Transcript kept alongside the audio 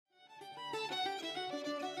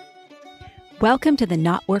Welcome to the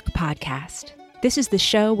Not Work Podcast. This is the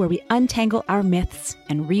show where we untangle our myths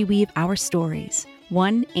and reweave our stories,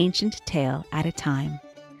 one ancient tale at a time.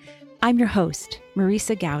 I'm your host,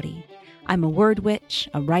 Marisa Gowdy. I'm a word witch,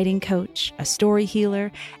 a writing coach, a story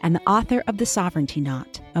healer, and the author of The Sovereignty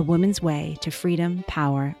Knot, A Woman's Way to Freedom,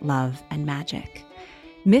 Power, Love, and Magic.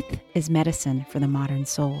 Myth is medicine for the modern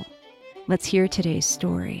soul. Let's hear today's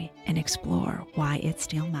story and explore why it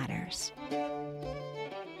still matters.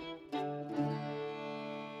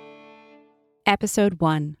 Episode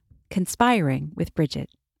 1, Conspiring with Brigit.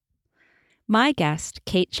 My guest,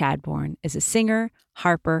 Kate Chadbourne, is a singer,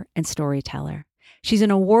 harper, and storyteller. She's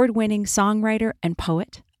an award-winning songwriter and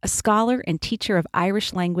poet, a scholar and teacher of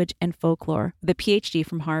Irish language and folklore with a PhD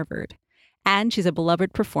from Harvard. And she's a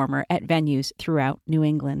beloved performer at venues throughout New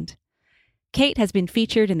England. Kate has been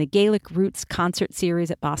featured in the Gaelic Roots concert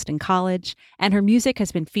series at Boston College, and her music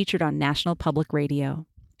has been featured on National Public Radio.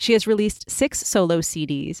 She has released 6 solo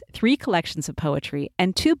CDs, 3 collections of poetry,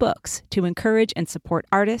 and 2 books to encourage and support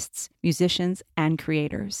artists, musicians, and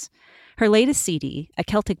creators. Her latest CD, A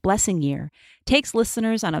Celtic Blessing Year, takes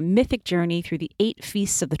listeners on a mythic journey through the 8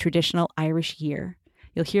 feasts of the traditional Irish year.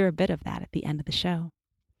 You'll hear a bit of that at the end of the show.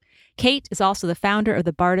 Kate is also the founder of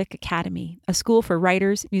the Bardic Academy, a school for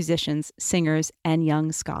writers, musicians, singers, and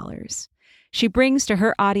young scholars. She brings to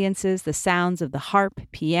her audiences the sounds of the harp,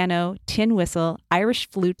 piano, tin whistle, Irish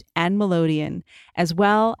flute, and melodeon, as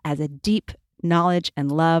well as a deep knowledge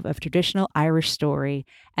and love of traditional Irish story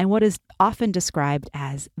and what is often described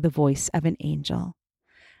as the voice of an angel.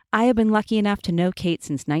 I have been lucky enough to know Kate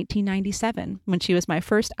since 1997, when she was my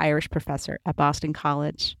first Irish professor at Boston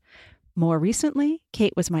College. More recently,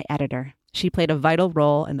 Kate was my editor. She played a vital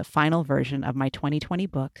role in the final version of my 2020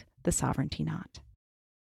 book, The Sovereignty Knot.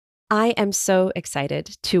 I am so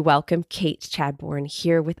excited to welcome Kate Chadbourne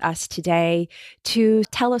here with us today to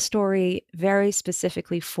tell a story very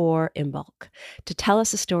specifically for Imbolc, to tell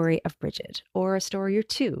us a story of Brigit, or a story or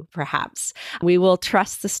two, perhaps. We will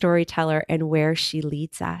trust the storyteller and where she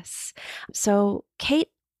leads us. So, Kate,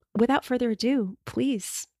 without further ado,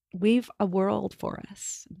 please weave a world for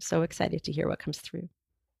us. I'm so excited to hear what comes through.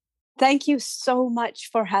 Thank you so much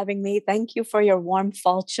for having me. Thank you for your warm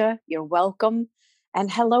falcha. You're welcome. And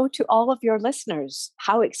hello to all of your listeners.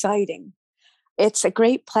 How exciting. It's a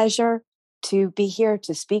great pleasure to be here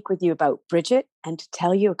to speak with you about Brigit and to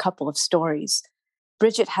tell you a couple of stories.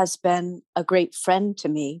 Brigit has been a great friend to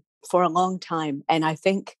me for a long time. And I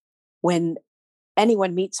think when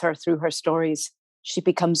anyone meets her through her stories, she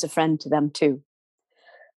becomes a friend to them too.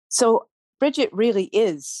 So Brigit really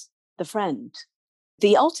is the friend,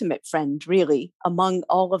 the ultimate friend, really, among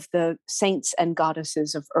all of the saints and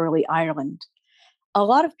goddesses of early Ireland. A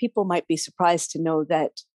lot of people might be surprised to know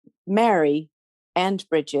that Mary and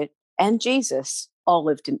Brigit and Jesus all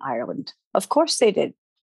lived in Ireland. Of course they did.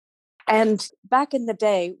 And back in the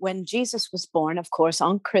day when Jesus was born, of course,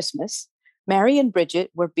 on Christmas, Mary and Brigit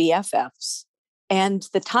were BFFs. And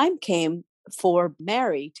the time came for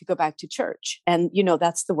Mary to go back to church. And, you know,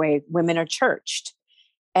 that's the way women are churched.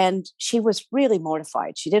 And she was really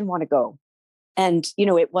mortified. She didn't want to go. And, you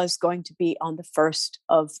know, it was going to be on the 1st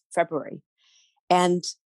of February. And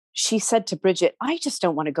she said to Brigit, I just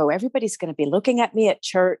don't want to go. Everybody's going to be looking at me at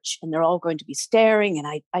church and they're all going to be staring. And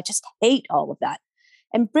I just hate all of that.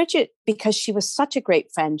 And Brigit, because she was such a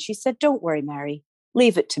great friend, she said, don't worry, Mary,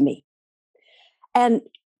 leave it to me. And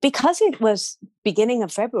because it was beginning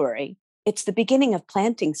of February, it's the beginning of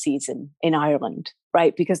planting season in Ireland,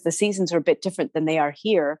 right? Because the seasons are a bit different than they are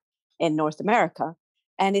here in North America.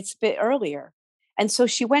 And it's a bit earlier. And so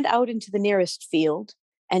she went out into the nearest field.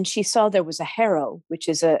 And she saw there was a harrow, which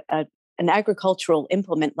is an agricultural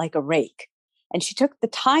implement like a rake. And she took the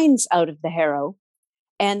tines out of the harrow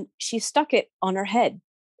and she stuck it on her head.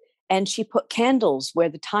 And she put candles where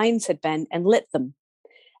the tines had been and lit them.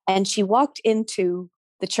 And she walked into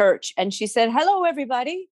the church and she said, hello,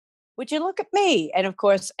 everybody. Would you look at me? And of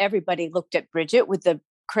course, everybody looked at Brigit with the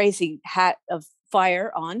crazy hat of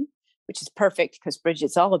fire on, which is perfect because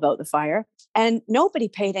Brigit's all about the fire. And nobody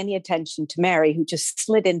paid any attention to Mary, who just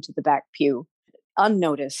slid into the back pew,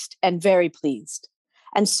 unnoticed and very pleased.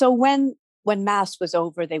 And so when Mass was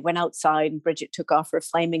over, they went outside and Brigit took off her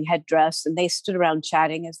flaming headdress and they stood around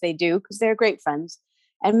chatting as they do because they're great friends.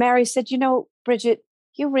 And Mary said, you know, Brigit,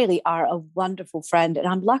 you really are a wonderful friend and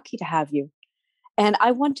I'm lucky to have you. And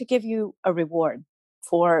I want to give you a reward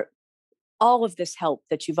for all of this help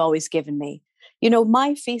that you've always given me. You know,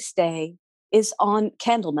 my feast day is on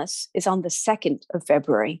Candlemas, is on the 2nd of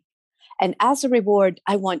February. And as a reward,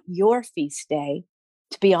 I want your feast day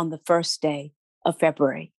to be on the 1st day of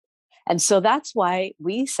February. And so that's why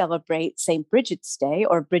we celebrate St. Brigit's Day,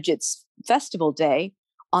 or Brigit's festival day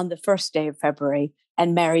on the first day of February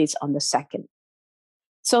and marries on the second.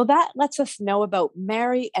 So that lets us know about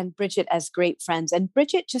Mary and Brigit as great friends, and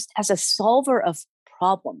Brigit just as a solver of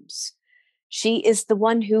problems. She is the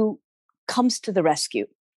one who comes to the rescue,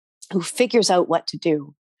 who figures out what to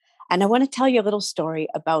do. And I want to tell you a little story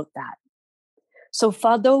about that. So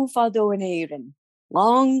Fado in Éireann,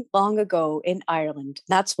 long, long ago in Ireland,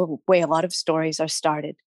 that's the way a lot of stories are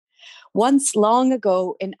started. Once long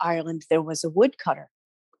ago in Ireland, there was a woodcutter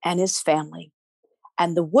and his family.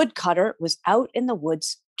 And the woodcutter was out in the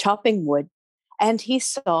woods chopping wood, and he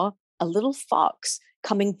saw a little fox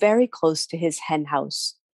coming very close to his hen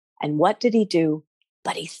house. And what did he do?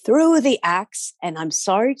 But he threw the axe, and I'm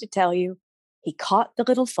sorry to tell you, he caught the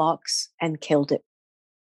little fox and killed it.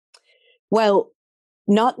 Well,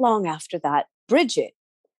 not long after that, Brigit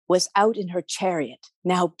was out in her chariot.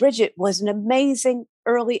 Now, Brigit was an amazing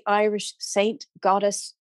early Irish saint,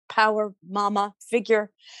 goddess, power, mama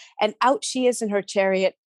figure. And out she is in her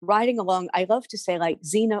chariot, riding along, I love to say, like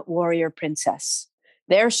Xena warrior princess.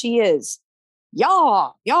 There she is,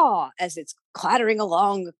 yaw, yaw, as it's clattering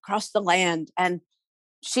along across the land. And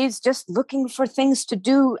she's just looking for things to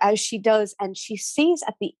do as she does. And she sees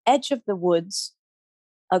at the edge of the woods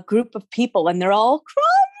a group of people, and they're all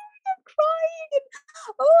crying and crying.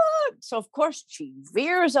 And, oh. So, of course, she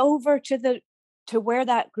veers over to where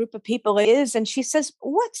that group of people is, and she says,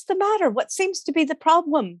 "What's the matter? What seems to be the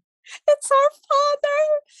problem?" "It's our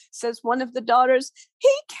father," says one of the daughters.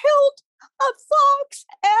 "He killed a fox,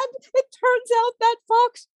 and it turns out that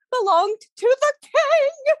fox belonged to the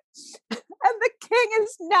king, and the king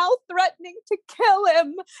is now threatening to kill him,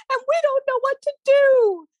 and we don't know what to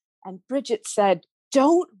do." And Brigit said,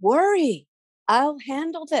 "Don't worry, I'll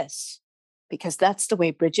handle this," because that's the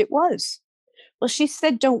way Brigit was. Well, she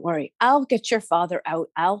said, "Don't worry, I'll get your father out.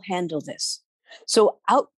 I'll handle this." So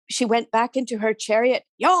out she went back into her chariot,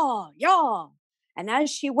 yaw, yaw. And as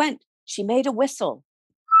she went, she made a whistle.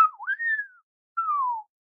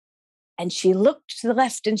 And she looked to the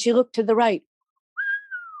left and she looked to the right.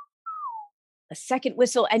 A second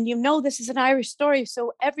whistle. And you know this is an Irish story,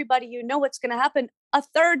 so everybody, you know what's going to happen. A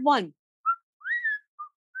third one.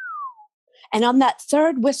 And on that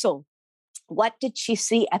third whistle, what did she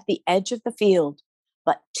see at the edge of the field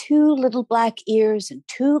but two little black ears and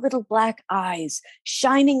two little black eyes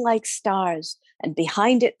shining like stars, and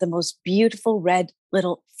behind it the most beautiful red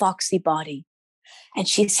little foxy body. And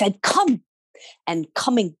she said, "Come." And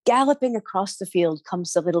coming galloping across the field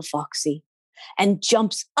comes the little foxy and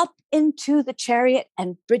jumps up into the chariot,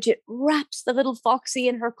 and Brigit wraps the little foxy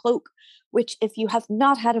in her cloak, which if you have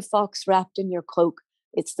not had a fox wrapped in your cloak,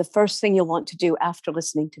 it's the first thing you'll want to do after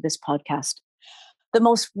listening to this podcast. The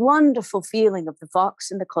most wonderful feeling of the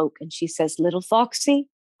fox in the cloak. And she says, "Little foxy,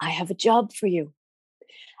 I have a job for you."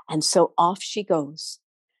 And so off she goes,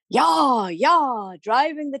 yaw, yaw,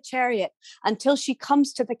 driving the chariot until she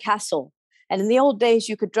comes to the castle. And in the old days,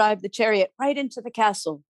 you could drive the chariot right into the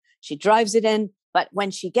castle. She drives it in, but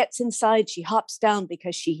when she gets inside, she hops down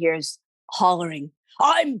because she hears hollering,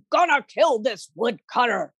 "I'm gonna kill this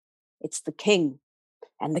woodcutter." It's the king.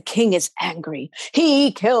 And the king is angry.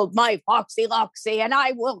 "He killed my foxy Loxy, and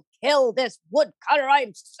I will kill this woodcutter.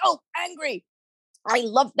 I'm so angry. I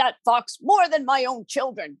love that fox more than my own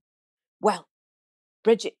children." Well,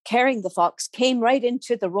 Brigit, carrying the fox, came right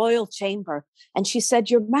into the royal chamber, and she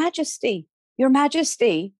said, Your Majesty,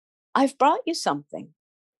 I've brought you something."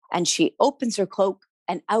 And she opens her cloak,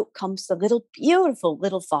 and out comes the beautiful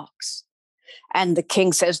little fox. And the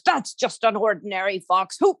king says, "That's just an ordinary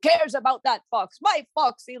fox. Who cares about that fox? My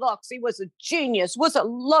foxy Loxy was a genius, was a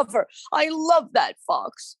lover. I love that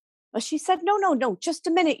fox." But she said, No, just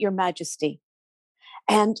a minute, Your Majesty."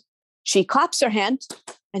 And she claps her hand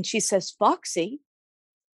and she says, "Foxy,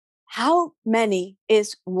 how many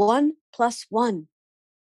is 1 + 1?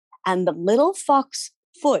 And the little fox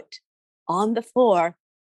foot on the floor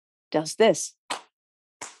does this.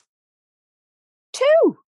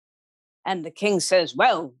 2. And the king says,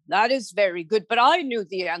 "Well, that is very good, but I knew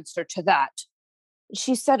the answer to that."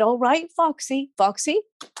 She said, "All right, Foxy,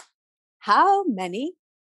 how many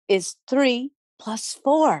is 3 +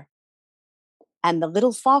 4? And the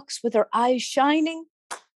little fox, with her eyes shining,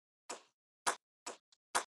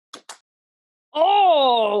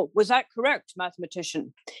 "Oh, was that correct,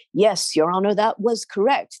 mathematician?" "Yes, Your Honor, that was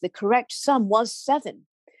correct. The correct sum was 7.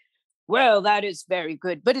 "Well, that is very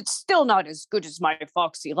good, but it's still not as good as my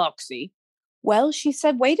foxy Loxy." Well, she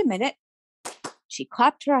said, "Wait a minute." She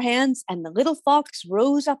clapped her hands, and the little fox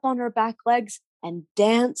rose up on her back legs and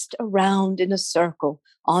danced around in a circle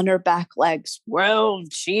on her back legs. "Well,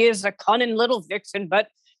 she is a cunning little vixen,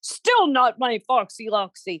 but still not my foxy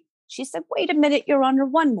Loxy." She said, wait a minute, Your Honor,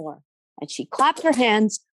 one more. And she clapped her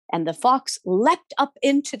hands, and the fox leapt up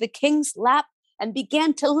into the king's lap and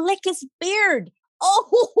began to lick his beard.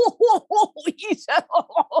 Oh, he said,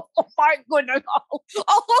 oh, my goodness.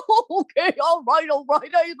 Oh, okay, all right.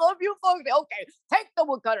 I love you, folks. Okay, take the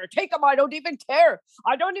woodcutter. Take him. I don't even care.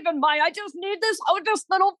 I don't even mind. I just need this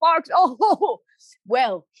little fox. Oh,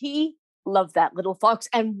 well, he loved that little fox.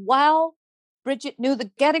 And while Brigit knew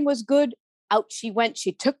the getting was good, out she went.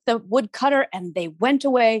 She took the woodcutter and they went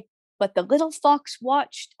away. But the little fox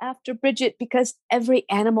watched after Brigit because every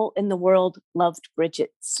animal in the world loved Brigit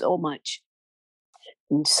so much.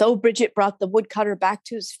 And so Brigit brought the woodcutter back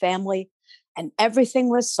to his family, and everything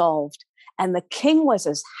was solved. And the king was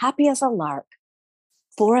as happy as a lark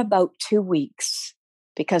for about 2 weeks,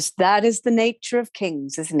 because that is the nature of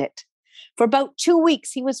kings, isn't it? For about 2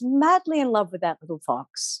 weeks, he was madly in love with that little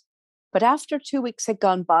fox. But after 2 weeks had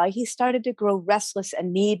gone by, he started to grow restless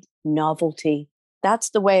and need novelty. That's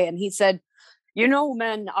the way. And he said, you know,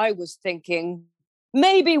 men, I was thinking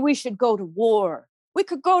maybe we should go to war. We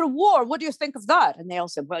could go to war. What do you think of that? And they all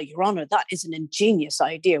said, well, Your Honor, that is an ingenious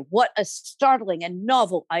idea. What a startling and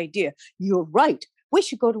novel idea. You're right. We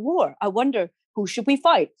should go to war. I wonder, who should we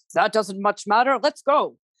fight? That doesn't much matter. Let's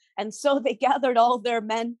go. And so they gathered all their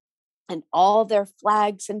men and all their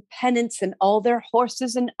flags and pennants and all their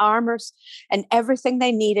horses and armors and everything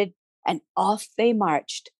they needed. And off they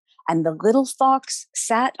marched. And the little fox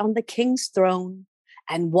sat on the king's throne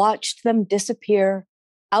and watched them disappear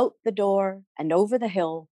out the door and over the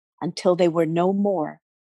hill until they were no more.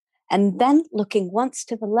 And then, looking once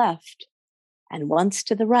to the left and once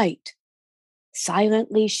to the right,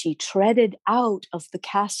 silently she treaded out of the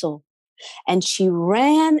castle, and she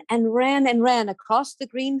ran and ran and ran across the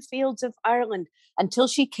green fields of Ireland until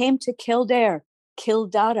she came to Kildare,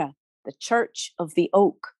 Kildara, the Church of the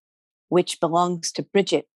Oak, which belongs to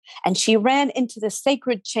Brigit. And she ran into the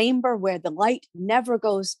sacred chamber where the light never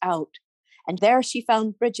goes out. And there she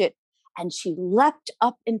found Brigit, and she leapt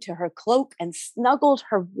up into her cloak and snuggled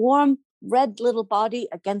her warm red little body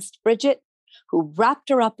against Brigit, who wrapped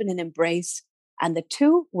her up in an embrace, and the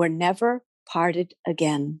two were never parted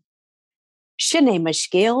again. Shine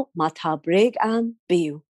mashgil mata brig an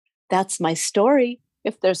biu. That's my story.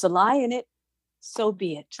 If there's a lie in it, so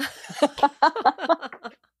be it.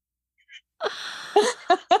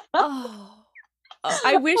 Oh.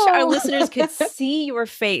 I wish our listeners could see your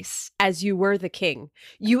face as you were the king.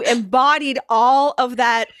 You embodied all of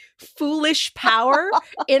that foolish power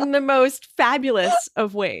in the most fabulous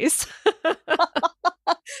of ways.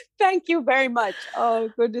 Thank you very much.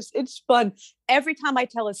 Oh, goodness. It's fun. Every time I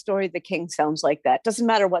tell a story, the king sounds like that. Doesn't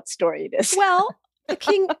matter what story it is. Well, the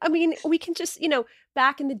king, I mean, we can just,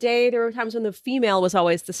 back in the day, there were times when the female was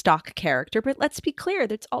always the stock character. But let's be clear,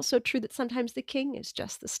 that's also true that sometimes the king is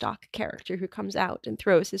just the stock character who comes out and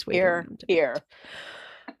throws his weight around. Here.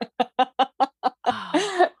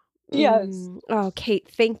 Oh. Yes. Oh, Kate,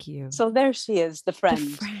 thank you. So there she is, the friend.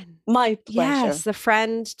 The friend. My pleasure. Yes, the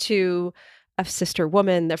friend to a sister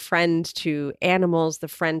woman, the friend to animals, the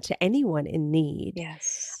friend to anyone in need.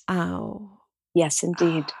 Yes. Oh. Yes,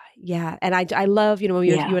 indeed. Yeah. And I love, when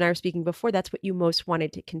you and I were speaking before, that's what you most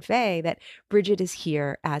wanted to convey, that Brigit is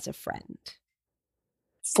here as a friend.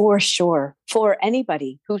 For sure. For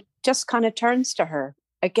anybody who just kind of turns to her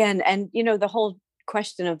again. And, the whole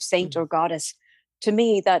question of saint or goddess, to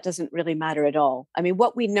me, that doesn't really matter at all. I mean,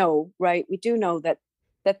 what we know, right? We do know that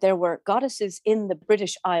there were goddesses in the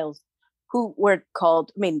British Isles who were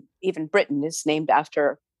called, even Britain is named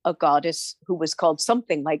after a goddess who was called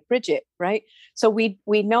something like Brigit, right? So we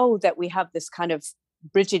know that we have this kind of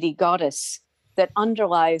Brigity goddess that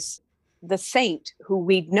underlies the saint who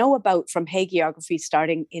we know about from hagiography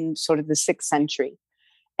starting in sort of the 6th century.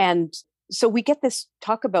 And so we get this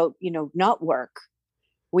talk about, not work.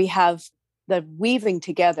 We have the weaving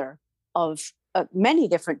together of many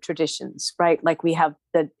different traditions, right? Like we have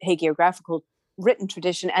the hagiographical written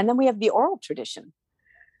tradition, and then we have the oral tradition.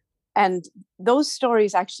 And those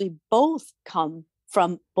stories actually both come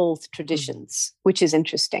from both traditions, which is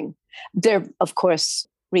interesting. They're, of course,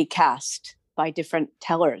 recast by different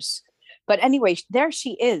tellers. But anyway, there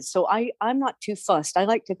she is. So I'm not too fussed. I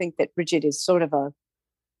like to think that Brigit is sort of a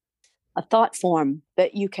thought form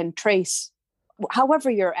that you can trace, however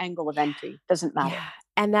your angle of entry, doesn't matter. Yeah.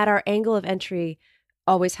 And that our angle of entry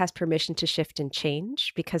always has permission to shift and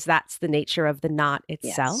change, because that's the nature of the knot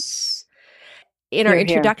itself. Yes. In our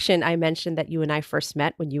introduction, I mentioned that you and I first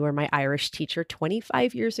met when you were my Irish teacher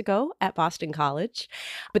 25 years ago at Boston College.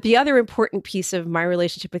 But the other important piece of my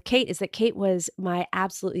relationship with Kate is that Kate was my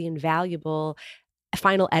absolutely invaluable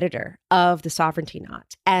final editor of the Sovereignty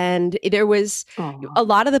Knot. And there was Oh. a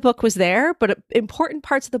lot of the book was there, but important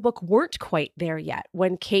parts of the book weren't quite there yet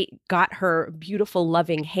when Kate got her beautiful,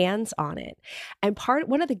 loving hands on it. And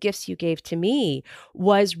one of the gifts you gave to me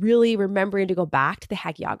was really remembering to go back to the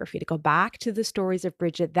hagiography, to go back to the stories of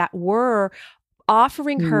Brigit that were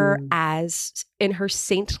offering her as in her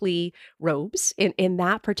saintly robes in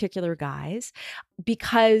that particular guise,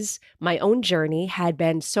 because my own journey had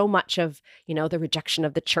been so much of, the rejection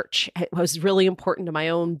of the church. It was really important to my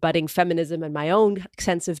own budding feminism and my own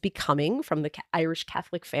sense of becoming from the Irish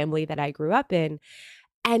Catholic family that I grew up in.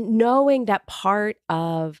 And knowing that part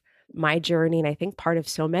of my journey, and I think part of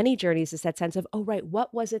so many journeys, is that sense of, oh, right,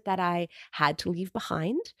 what was it that I had to leave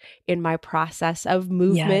behind in my process of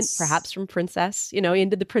movement, Yes. perhaps from princess,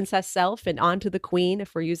 into the princess self and onto the queen,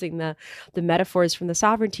 if we're using the metaphors from the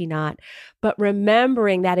Sovereignty Knot, but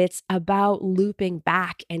remembering that it's about looping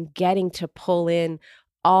back and getting to pull in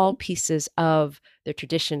all pieces of the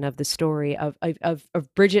tradition, of the story of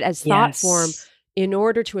Brigit as thought form, in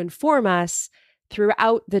order to inform us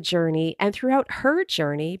throughout the journey and throughout her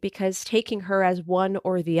journey, because taking her as one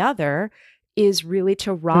or the other is really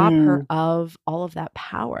to rob her of all of that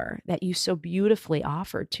power that you so beautifully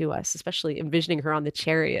offered to us, especially envisioning her on the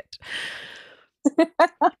chariot.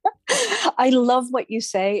 I love what you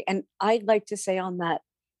say. And I'd like to say on that,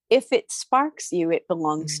 if it sparks you, it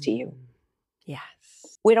belongs to you. Yes.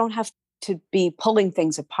 We don't have to be pulling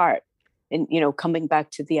things apart and, coming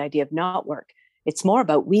back to the idea of knot work. It's more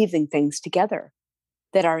about weaving things together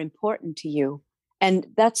that are important to you. And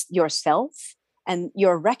that's yourself. And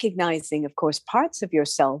you're recognizing, of course, parts of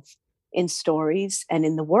yourself in stories and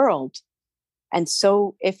in the world. And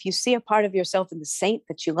so if you see a part of yourself in the saint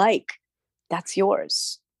that you like, that's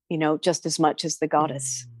yours, just as much as the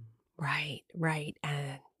goddess. Right.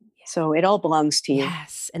 And so it all belongs to you.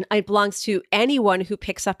 Yes. And it belongs to anyone who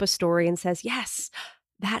picks up a story and says, yes,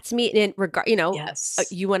 that's me. And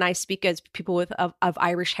you and I speak as people of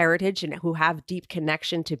Irish heritage and who have deep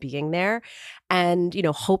connection to being there, and,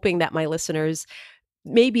 hoping that my listeners,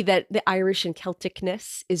 maybe that the Irish and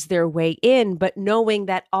Celticness is their way in, but knowing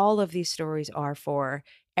that all of these stories are for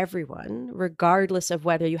everyone, regardless of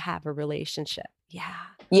whether you have a relationship. Yeah.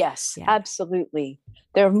 Yes, absolutely.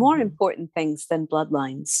 There are more important things than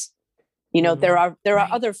bloodlines. There are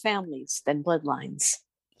other families than bloodlines.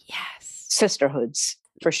 Yes. Sisterhoods.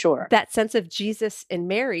 For sure. That sense of Jesus and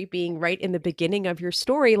Mary being right in the beginning of your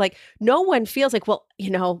story, like no one feels like, well,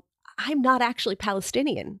 I'm not actually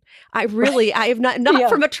Palestinian. I am not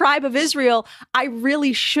from a tribe of Israel. I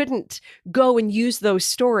really shouldn't go and use those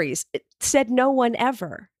stories. It said no one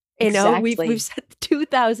ever. Exactly. We've spent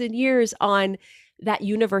 2,000 years on that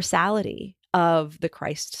universality of the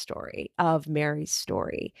Christ story, of Mary's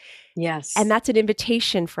story. Yes. And that's an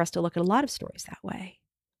invitation for us to look at a lot of stories that way.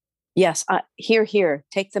 Yes. Here,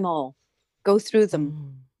 take them all, go through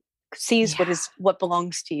them, seize what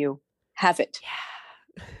belongs to you, have it.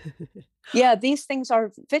 Yeah. These things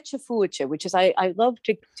are fitcha fuicha, which is, I love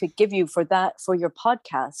to give you for your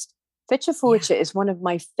podcast. Fitcha fuicha is one of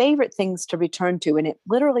my favorite things to return to. And it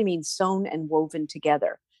literally means sewn and woven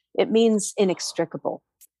together. It means inextricable.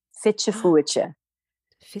 Fitcha fuicha.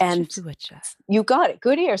 And you got it.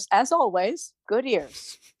 Good ears, as always. Good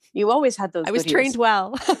ears. You always had those. I was trained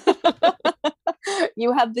well.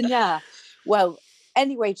 You have the nah. Well,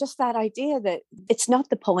 anyway, just that idea that it's not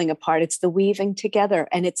the pulling apart, it's the weaving together.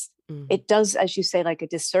 And it does, as you say, like a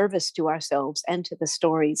disservice to ourselves and to the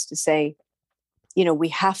stories to say,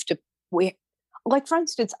 like, for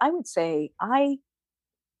instance, I would say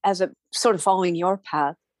as a sort of following your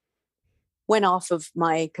path, went off of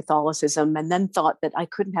my Catholicism and then thought that I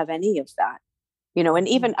couldn't have any of that, and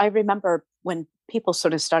even I remember when people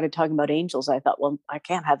sort of started talking about angels, I thought, well, I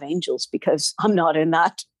can't have angels because I'm not in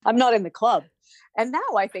that. I'm not in the club. And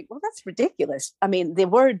now I think, well, that's ridiculous. I mean, the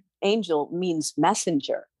word angel means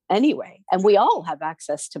messenger anyway, and we all have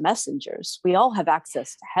access to messengers. We all have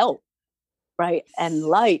access to help, right? And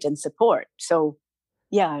light and support. So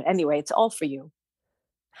yeah, anyway, it's all for you,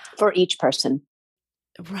 for each person.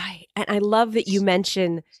 Right. And I love that you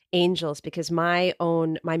mention angels, because my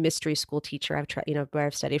mystery school teacher, where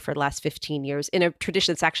I've studied for the last 15 years in a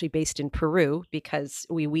tradition that's actually based in Peru, because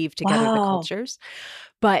we weave together the cultures.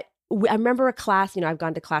 But I remember a class, I've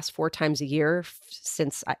gone to class 4 times a year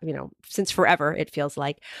since forever, it feels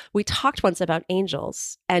like. We talked once about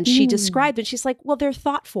angels, and she described it. She's like, well, they're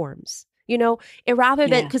thought forms. Rather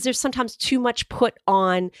than, because there's sometimes too much put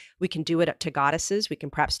on, we can do it to goddesses, we can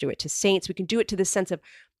perhaps do it to saints, we can do it to the sense of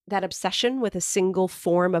that obsession with a single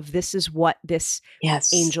form of this is what this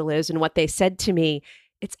angel is and what they said to me.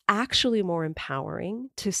 It's actually more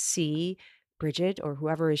empowering to see Brigit, or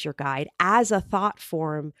whoever is your guide, as a thought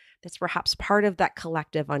form that's perhaps part of that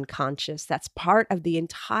collective unconscious, that's part of the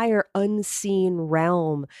entire unseen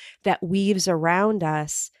realm that weaves around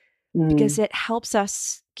us, because it helps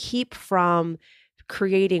us keep from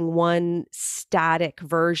creating one static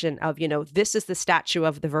version of, this is the statue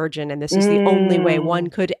of the Virgin, and this is the only way one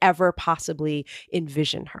could ever possibly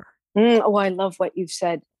envision her. Oh, I love what you've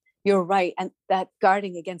said. You're right. And that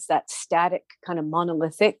guarding against that static, kind of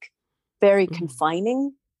monolithic, very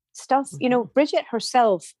confining stuff. Brigit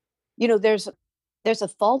herself, there's a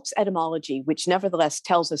false etymology, which nevertheless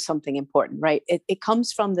tells us something important, right? It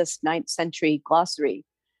comes from this 9th century glossary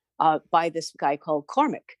by this guy called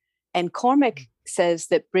Cormac. And Cormac says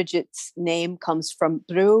that Brigit's name comes from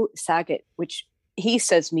Bru Saget, which he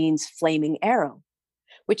says means flaming arrow,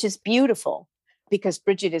 which is beautiful, because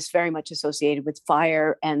Brigit is very much associated with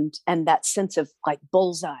fire and that sense of like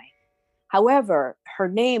bullseye. However, her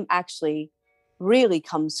name actually really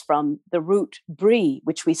comes from the root bri,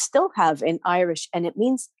 which we still have in Irish, and it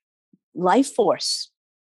means life force,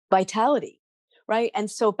 vitality, right? And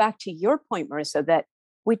so back to your point, Marissa, that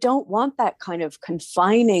we don't want that kind of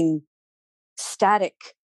confining, static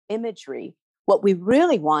imagery. What we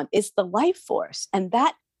really want is the life force, and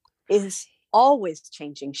that is always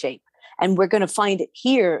changing shape. And we're going to find it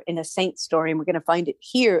here in a saint story, and we're going to find it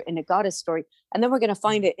here in a goddess story. And then we're going to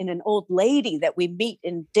find it in an old lady that we meet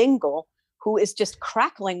in Dingle, who is just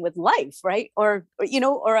crackling with life, right? Or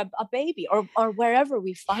a baby, or wherever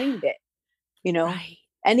we find it, Right.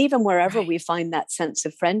 and even wherever we find that sense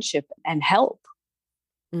of friendship and help.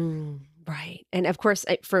 Right. And of course,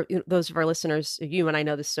 for those of our listeners, you and I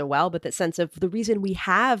know this so well, but that sense of the reason we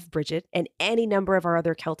have Brigit and any number of our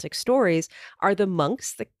other Celtic stories are the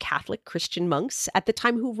monks, the Catholic Christian monks at the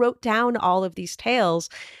time, who wrote down all of these tales,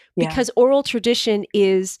 because oral tradition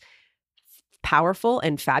is powerful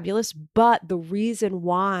and fabulous. But the reason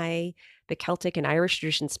why the Celtic and Irish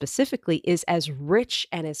tradition specifically is as rich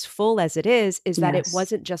and as full as it is that it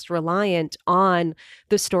wasn't just reliant on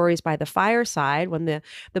the stories by the fireside when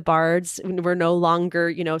the bards were no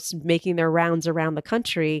longer, making their rounds around the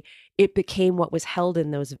country. It became what was held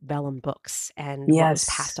in those vellum books and what was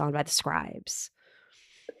passed on by the scribes.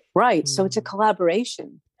 Right. So it's a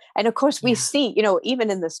collaboration. And of course, we see,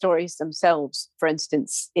 even in the stories themselves, for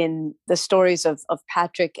instance, in the stories of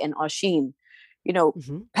Patrick and Oisín,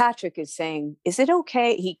 Patrick is saying, is it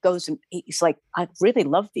okay? He goes and he's like, I really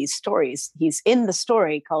love these stories. He's in the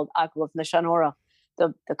story called Aglav na Seanora,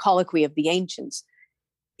 the colloquy of the ancients.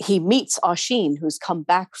 He meets Oisín, who's come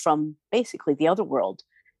back from basically the other world.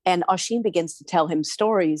 And Oisín begins to tell him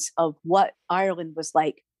stories of what Ireland was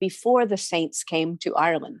like before the saints came to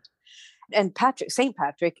Ireland. And St.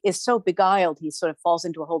 Patrick is so beguiled, he sort of falls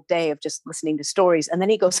into a whole day of just listening to stories. And then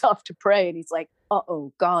he goes off to pray and he's like,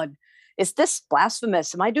 uh-oh, God, is this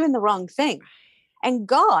blasphemous? Am I doing the wrong thing? And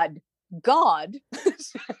God,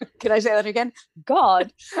 can I say that again?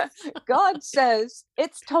 God says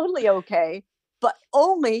it's totally okay, but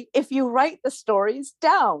only if you write the stories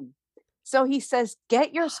down. So he says,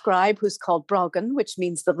 get your scribe, who's called Brogan, which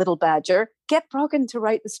means the little badger. Get Brogan to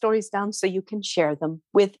write the stories down so you can share them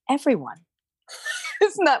with everyone.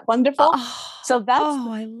 Isn't that wonderful? I love that.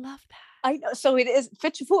 I know. So it is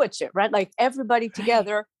fitch, right? Like everybody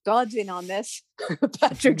together, God's in on this.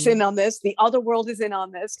 Patrick's in on this. The other world is in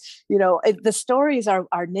on this. The stories are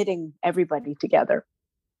knitting everybody together.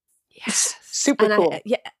 Yes. Super cool.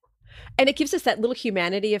 And it gives us that little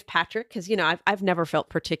humanity of Patrick, because, I've never felt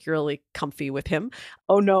particularly comfy with him.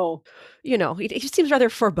 Oh, no. He seems rather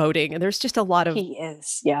foreboding, and there's just a lot of... He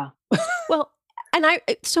is, yeah. Well, and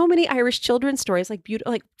so many Irish children's stories, like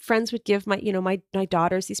friends would give my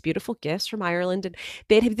daughters these beautiful gifts from Ireland, and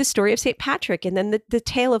they'd have the story of St. Patrick, and then the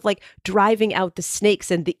tale of like driving out the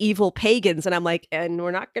snakes and the evil pagans. And I'm like, and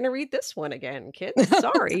we're not going to read this one again, kids.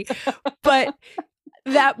 Sorry. But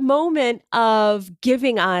that moment of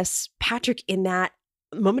giving us Patrick in that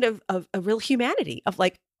moment of a real humanity of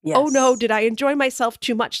like, oh no, did I enjoy myself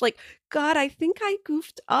too much? Like, God, I think I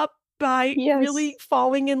goofed up by really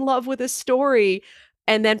falling in love with a story.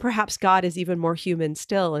 And then perhaps God is even more human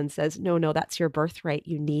still and says, no, that's your birthright.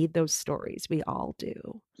 You need those stories. We all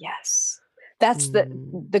do. Yes. That's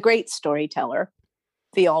the great storyteller,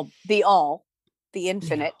 the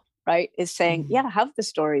infinite, right, is saying, have the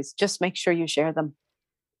stories. Just make sure you share them.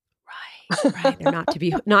 Right. They're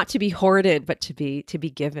not to be hoarded, but to be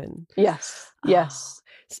given. Yes.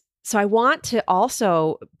 So I want to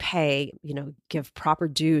also give proper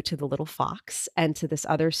due to the little fox and to this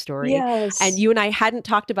other story. Yes. And you and I hadn't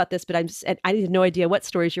talked about this, but I had no idea what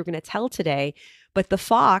stories you were going to tell today. But the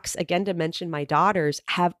fox, again, to mention my daughters,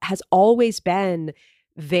 has always been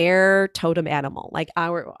their totem animal. Like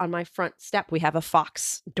on my front step, we have a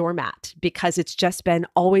fox doormat because it's just been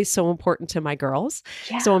always so important to my girls.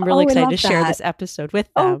 Yeah. So I'm really I excited love to share that. this episode with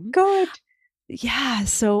Oh, them. good. Yeah.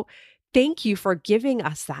 So thank you for giving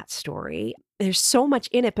us that story. There's so much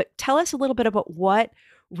in it, but tell us a little bit about what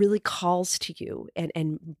really calls to you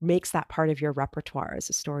and makes that part of your repertoire as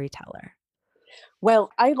a storyteller.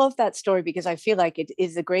 Well, I love that story because I feel like it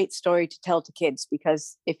is a great story to tell to kids,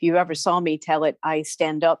 because if you ever saw me tell it, I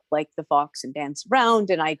stand up like the fox and dance around,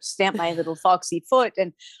 and I stamp my little foxy foot,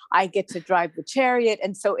 and I get to drive the chariot.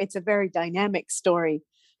 And so it's a very dynamic story.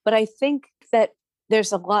 But I think that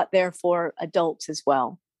there's a lot there for adults as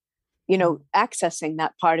well. Accessing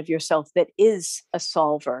that part of yourself that is a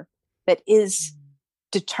solver, that is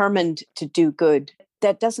determined to do good,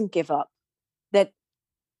 that doesn't give up, that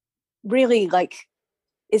really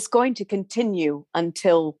is going to continue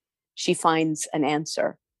until she finds an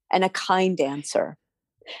answer, and a kind answer,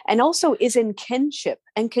 and also is in kinship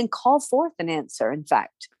and can call forth an answer, in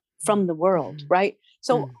fact, from the world, right?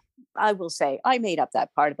 So I will say, I made up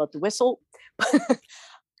that part about the whistle.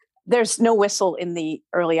 There's no whistle in the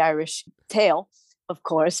early Irish tale, of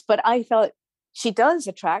course, but I thought she does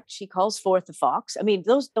attract, she calls forth the fox. I mean,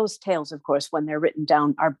 those tales, of course, when they're written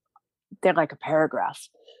down, they're like a paragraph.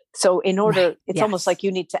 So it's almost like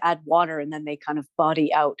you need to add water, and then they kind of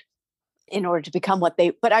body out in order to become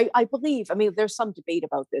but I believe, there's some debate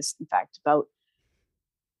about this, in fact, about,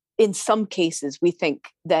 in some cases, we think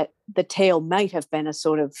that the tale might have been a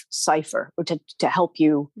sort of cipher, or to help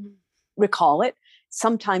you recall it.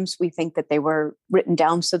 Sometimes we think that they were written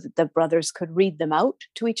down so that the brothers could read them out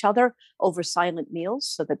to each other over silent meals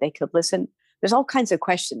so that they could listen. There's all kinds of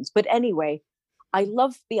questions. But anyway, I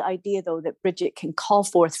love the idea, though, that Brigit can call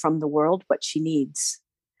forth from the world what she needs.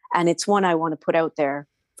 And it's one I want to put out there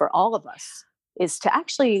for all of us, is to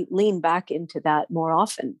actually lean back into that more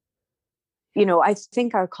often. I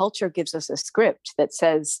think our culture gives us a script that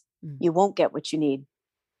says you won't get what you need.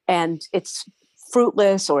 And it's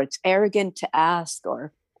fruitless, or it's arrogant to ask,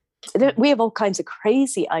 or we have all kinds of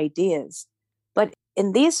crazy ideas. But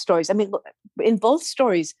in these stories, look, in both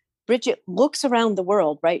stories, Brigit looks around the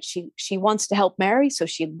world, right? She wants to help Mary, so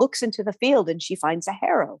she looks into the field and she finds a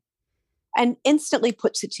harrow and instantly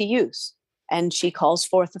puts it to use. And she calls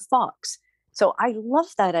forth a fox. So I love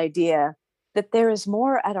that idea that there is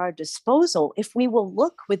more at our disposal if we will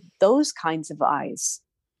look with those kinds of eyes,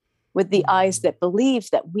 with the eyes that believe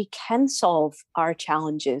that we can solve our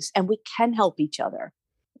challenges and we can help each other.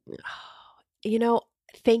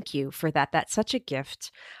 Thank you for that. That's such a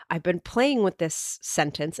gift. I've been playing with this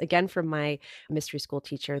sentence again from my mystery school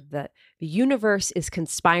teacher, that the universe is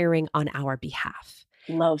conspiring on our behalf.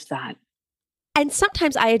 Love that. And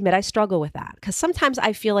sometimes I admit I struggle with that, because sometimes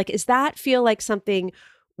I feel like, does that feel like something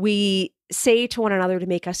we say to one another to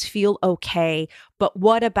make us feel okay? But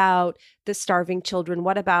what about the starving children?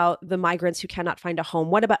 What about the migrants who cannot find a home?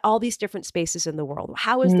 What about all these different spaces in the world?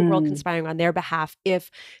 How is the world conspiring on their behalf if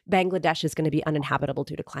Bangladesh is going to be uninhabitable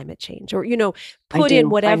due to climate change? Or, put in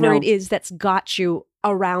whatever it is that's got you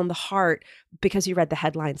around the heart because you read the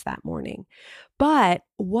headlines that morning. But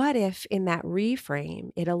what if in that reframe,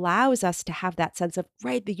 it allows us to have that sense of,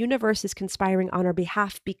 right, the universe is conspiring on our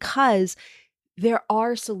behalf because there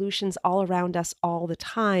are solutions all around us all the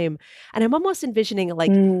time. And I'm almost envisioning like,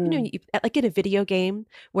 like in a video game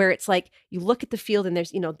where it's like you look at the field and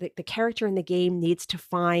there's, the character in the game needs to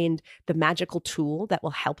find the magical tool that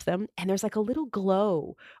will help them. And there's like a little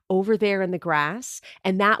glow over there in the grass.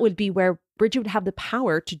 And that would be where Brigit would have the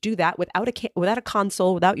power to do that without a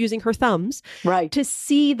console, without using her thumbs, right? To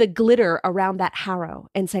see the glitter around that harrow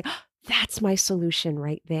and say, oh, that's my solution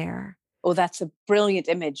right there. Oh, that's a brilliant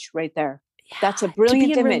image right there. Yeah, that's a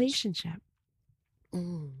brilliant image. Relationship.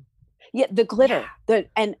 Yeah, the glitter,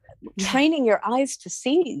 training your eyes to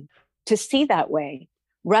see that way,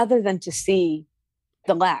 rather than to see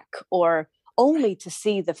the lack, or only to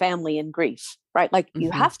see the family in grief, right? Like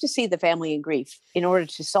you have to see the family in grief in order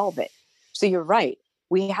to solve it. So you're right.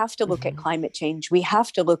 We have to look at climate change. We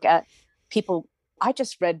have to look at people. I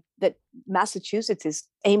just read that Massachusetts is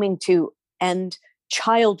aiming to end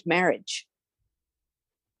child marriage.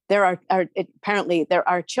 Apparently there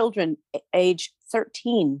are children age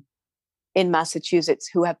 13 in Massachusetts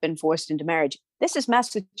who have been forced into marriage. This is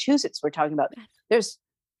Massachusetts we're talking about. There's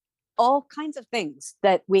all kinds of things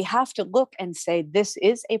that we have to look and say, this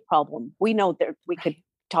is a problem. We know that we could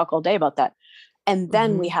talk all day about that. And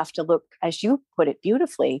then we have to look, as you put it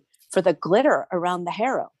beautifully, for the glitter around the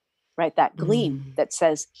harrow, right? That gleam that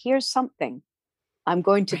says, here's something. I'm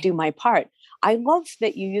going to do my part. I love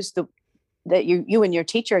that you use that you and your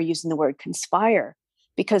teacher are using the word conspire,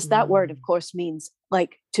 because that word, of course, means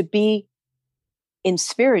like to be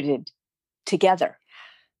inspirited together,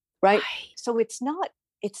 right? So it's not,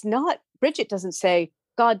 Bridget doesn't say,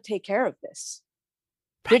 God, take care of this.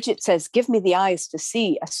 Bridget says, give me the eyes to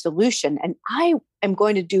see a solution, and I am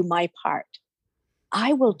going to do my part.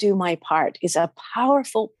 I will do my part is a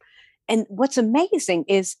powerful, and what's amazing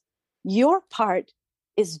is your part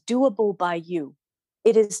is doable by you.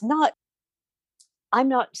 It is not, I'm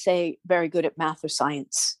not, say, very good at math or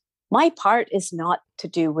science. My part is not to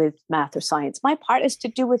do with math or science. My part is to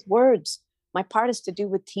do with words. My part is to do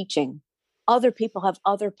with teaching. Other people have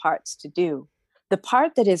other parts to do. The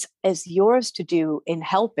part that is yours to do in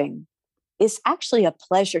helping is actually a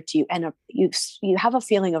pleasure to you, and you have a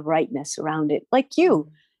feeling of rightness around it. Like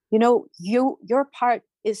your part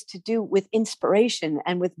is to do with inspiration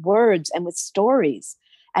and with words and with stories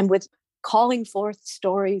and with calling forth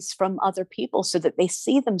stories from other people so that they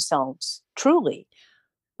see themselves truly,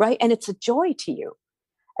 right? And it's a joy to you.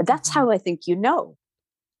 That's how I think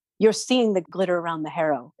you're seeing the glitter around the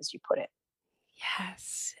harrow, as you put it.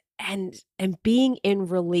 Yes. And being in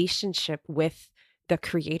relationship with the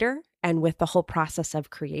creator and with the whole process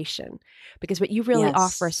of creation. Because what you really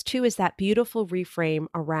offer us too is that beautiful reframe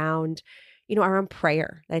around, around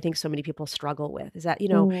prayer that I think so many people struggle with, is that,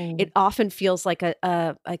 it often feels like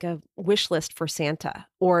a wish list for Santa,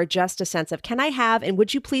 or just a sense of, can I have, and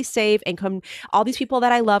would you please save, and come, all these people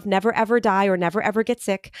that I love never ever die or never ever get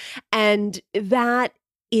sick. And that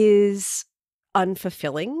is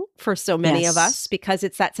unfulfilling for so many of us, because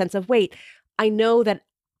it's that sense of, wait, I know that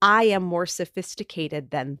I am more sophisticated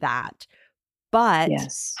than that, but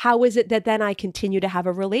how is it that then I continue to have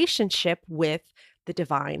a relationship with the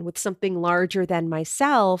divine, with something larger than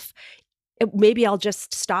myself? Maybe I'll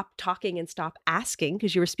just stop talking and stop asking,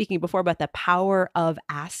 because you were speaking before about the power of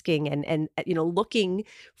asking and looking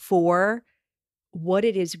for what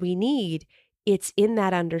it is we need. It's in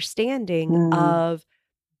that understanding of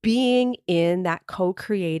being in that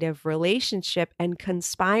co-creative relationship and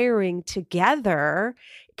conspiring together,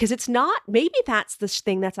 because it's not, maybe that's the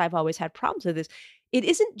thing that I've always had problems with, is it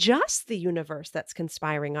isn't just the universe that's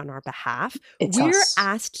conspiring on our behalf. We're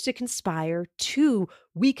asked to conspire too.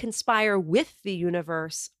 We conspire with the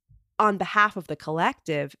universe on behalf of the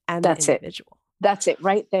collective and the individual. That's it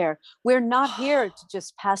right there. We're not here to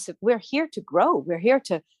just passive. We're here to grow. We're here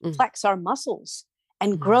to flex our muscles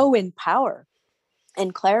and grow in power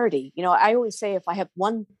and clarity. I always say, if I have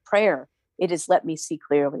one prayer, it is, let me see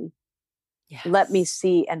clearly. Let me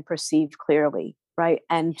see and perceive clearly, right?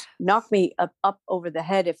 And knock me up over the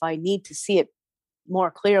head if I need to see it more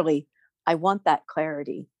clearly. I want that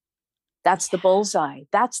clarity. That's the bullseye.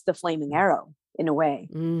 That's the flaming arrow, in a way,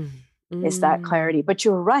 is that clarity. But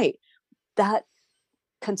you're right. That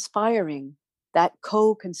conspiring, that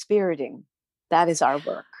co-conspirating, that is our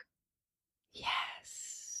work. Yes.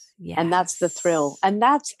 And that's the thrill. And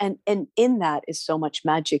and in that is so much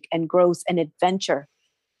magic and growth and adventure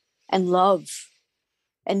and love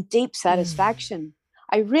and deep satisfaction.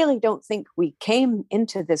 I really don't think we came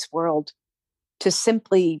into this world to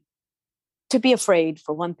be afraid,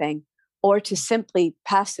 for one thing, or to simply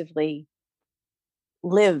passively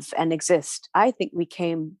live and exist. I think we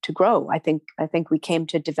came to grow. I think we came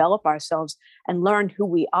to develop ourselves and learn who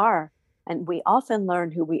we are. And we often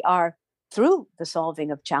learn who we are through the solving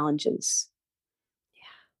of challenges.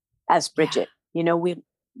 As Brigit,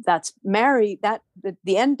 that's Mary, that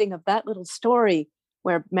the ending of that little story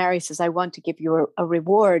where Mary says, I want to give you a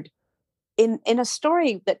reward, in a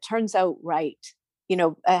story that turns out right,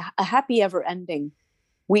 a happy ever ending.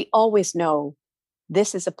 We always know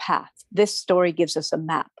this is a path. This story gives us a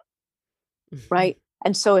map, right?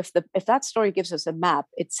 And so if that story gives us a map,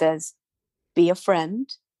 it says, be a friend,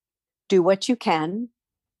 do what you can,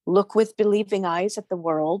 look with believing eyes at the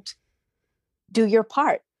world, do your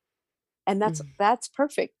part. And that's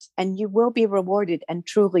perfect. And you will be rewarded, and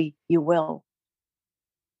truly you will.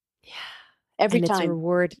 Yeah. Every time. It's a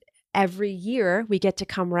reward. Every year we get to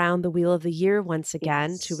come around the wheel of the year once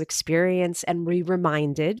again to experience and be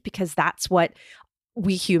reminded, because that's what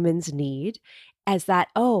we humans need, as that,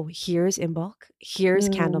 here's Imbolc, here's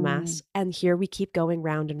Candlemas, and here we keep going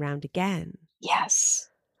round and round again. Yes.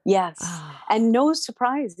 And no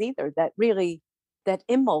surprise either that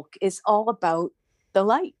Imbolc is all about the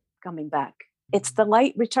light coming back. It's the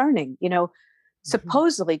light returning,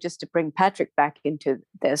 supposedly, just to bring Patrick back into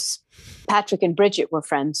this. Patrick and Brigit were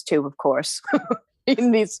friends too, of course,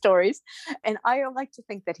 in these stories. And I like to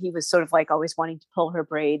think that he was sort of like always wanting to pull her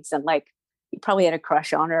braids, and like he probably had a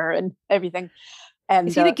crush on her and everything. And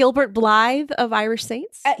is he the Gilbert Blythe of Irish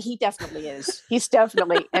Saints? He definitely is. He's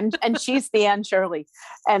definitely, and she's the Anne Shirley.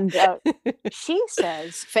 And she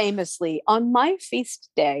says famously, on my feast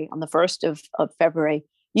day, on the 1st of February,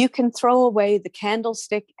 you can throw away the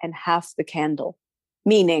candlestick and half the candle.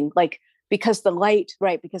 Meaning, like, because the light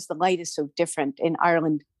is so different in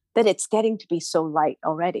Ireland, that it's getting to be so light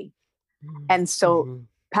already. And so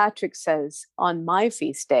Patrick says, on my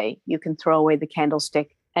feast day, you can throw away the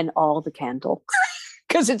candlestick and all the candle.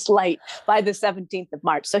 Because it's light by the 17th of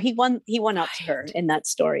March. So he won up to her in that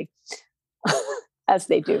story, as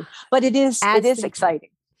they do. But it is exciting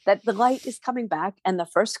that the light is coming back and the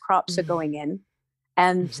first crops are going in.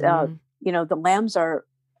 And, the lambs are,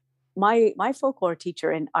 my folklore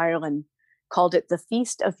teacher in Ireland called it the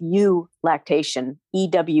Feast of Ewe Lactation,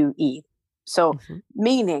 EWE. So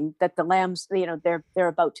meaning that the lambs, they're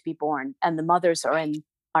about to be born and the mothers are in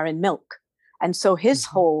milk. And so his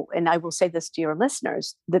whole, and I will say this to your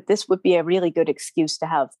listeners, that this would be a really good excuse to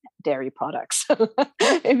have dairy products.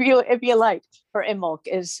 if you like, for Imbolc,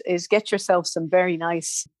 is get yourself some very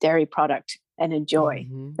nice dairy product and enjoy,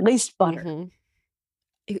 at least butter.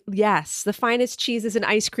 Yes, the finest cheeses and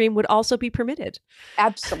ice cream would also be permitted.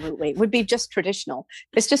 Absolutely. It would be just traditional.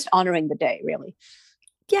 It's just honoring the day, really.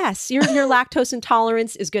 Yes, your lactose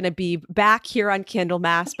intolerance is going to be back here on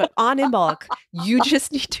Candlemas, but on Imbolc, you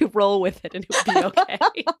just need to roll with it and it will be okay.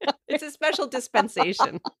 It's a special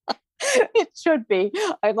dispensation. It should be.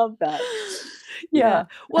 I love that. Yeah.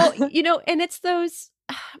 Well, and it's those,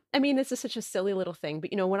 I mean, this is such a silly little thing,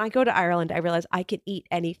 but when I go to Ireland, I realize I can eat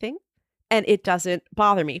anything and it doesn't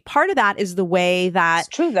bother me. Part of that is the way that,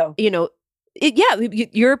 it's true though.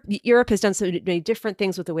 Europe has done so many different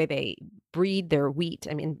things with the way they breed their wheat.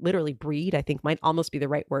 I mean, literally breed, I think might almost be the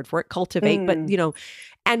right word for it, cultivate, but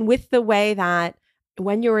and with the way that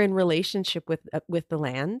when you're in relationship with the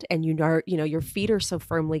land and your feet are so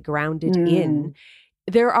firmly grounded in,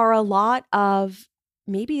 there are a lot of,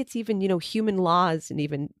 maybe it's even, human laws and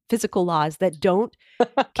even physical laws that don't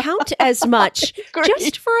count as much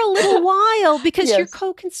just for a little while because you're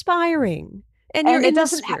co-conspiring. And it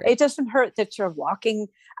doesn't hurt that you're walking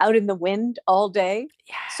out in the wind all day.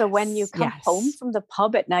 Yes, so when you come home from the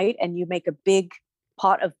pub at night and you make a big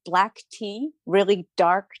pot of black tea, really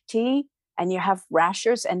dark tea, and you have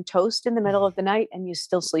rashers and toast in the middle of the night and you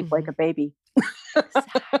still sleep like a baby.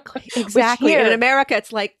 Exactly. And in America,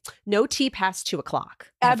 it's like no tea past 2:00.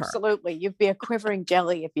 Absolutely. You'd be a quivering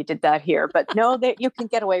jelly if you did that here, but no, you can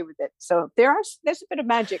get away with it. So there's a bit of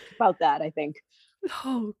magic about that, I think.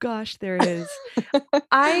 Oh gosh, there is.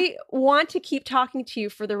 I want to keep talking to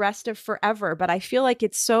you for the rest of forever, but I feel like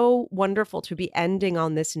it's so wonderful to be ending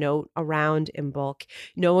on this note around Imbolc,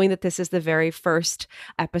 knowing that this is the very first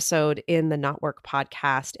episode in the Not Work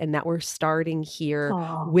podcast and that we're starting here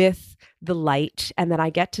with the light and that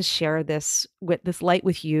I get to share this light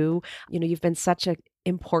with you. You've been such an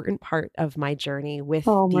important part of my journey with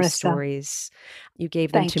these Marissa. Stories. You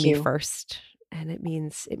gave them to me first. And it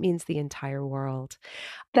means the entire world.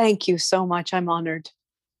 Thank you so much. I'm honored.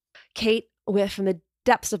 Kate, from the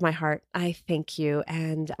depths of my heart, I thank you.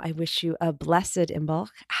 And I wish you a blessed Imbolc.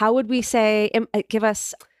 How would we say, give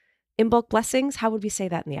us Imbolc blessings? How would we say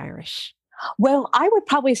that in the Irish? Well, I would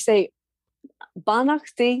probably say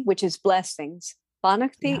Banachti, which is blessings.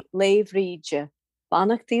 Banachti Leivríge.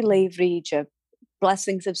 Banachti Leivríge.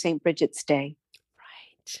 Blessings of St. Brigit's Day.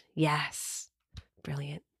 Right. Yes.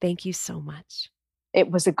 Brilliant. Thank you so much. It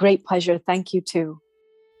was a great pleasure. Thank you too.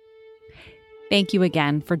 Thank you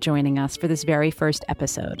again for joining us for this very first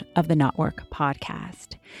episode of the Not Work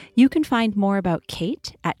podcast. You can find more about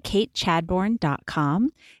Kate at katechadbourne.com.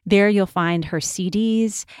 There you'll find her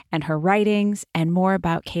CDs and her writings and more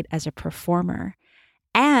about Kate as a performer.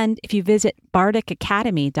 And if you visit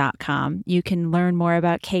bardicacademy.com, you can learn more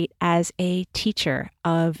about Kate as a teacher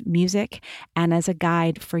of music and as a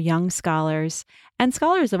guide for young scholars and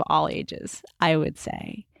scholars of all ages, I would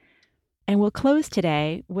say. And we'll close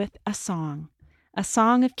today with a song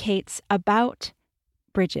of Kate's about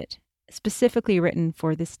Brigit, specifically written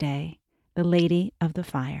for this day, The Lady of the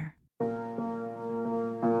Fire.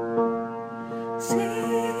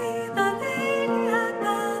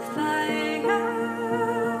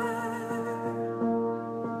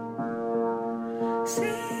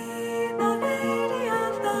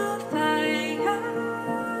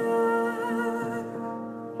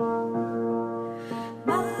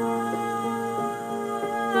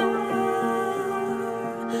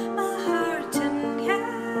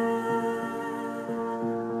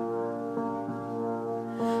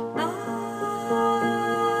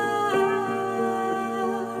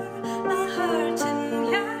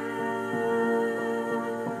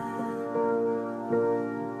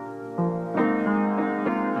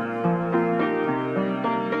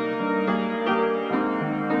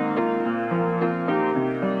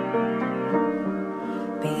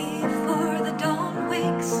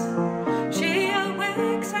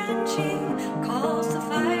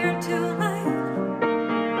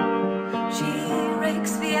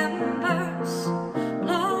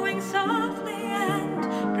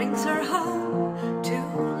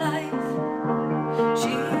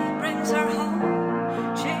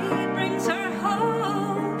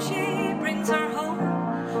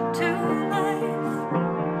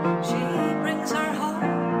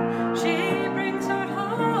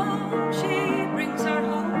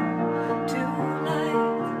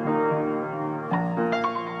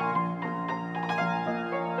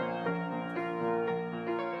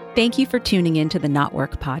 Thank you for tuning in to the Not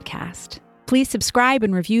Work podcast. Please subscribe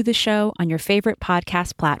and review the show on your favorite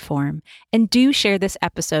podcast platform, and do share this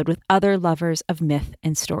episode with other lovers of myth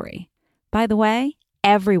and story. By the way,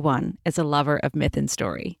 everyone is a lover of myth and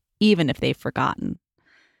story, even if they've forgotten.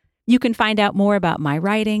 You can find out more about my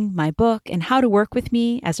writing, my book, and how to work with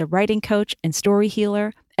me as a writing coach and story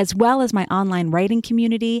healer, as well as my online writing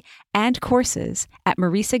community and courses at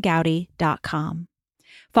marisagowdy.com.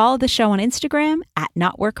 Follow the show on Instagram at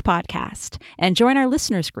NotWorkPodcast and join our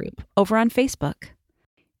listeners group over on Facebook.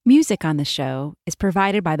 Music on the show is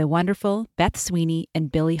provided by the wonderful Beth Sweeney and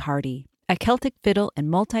Billy Hardy, a Celtic fiddle and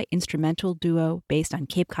multi-instrumental duo based on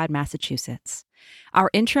Cape Cod, Massachusetts. Our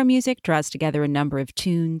intro music draws together a number of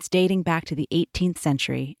tunes dating back to the 18th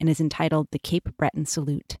century and is entitled The Cape Breton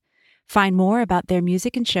Salute. Find more about their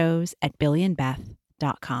music and shows at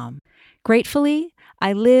billyandbeth.com. Gratefully,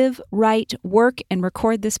 I live, write, work, and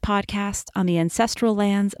record this podcast on the ancestral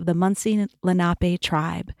lands of the Munsee Lenape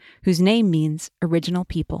tribe, whose name means original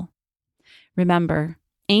people. Remember,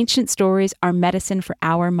 ancient stories are medicine for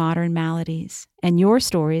our modern maladies, and your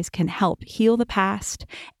stories can help heal the past,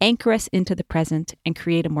 anchor us into the present, and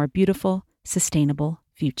create a more beautiful, sustainable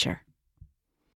future.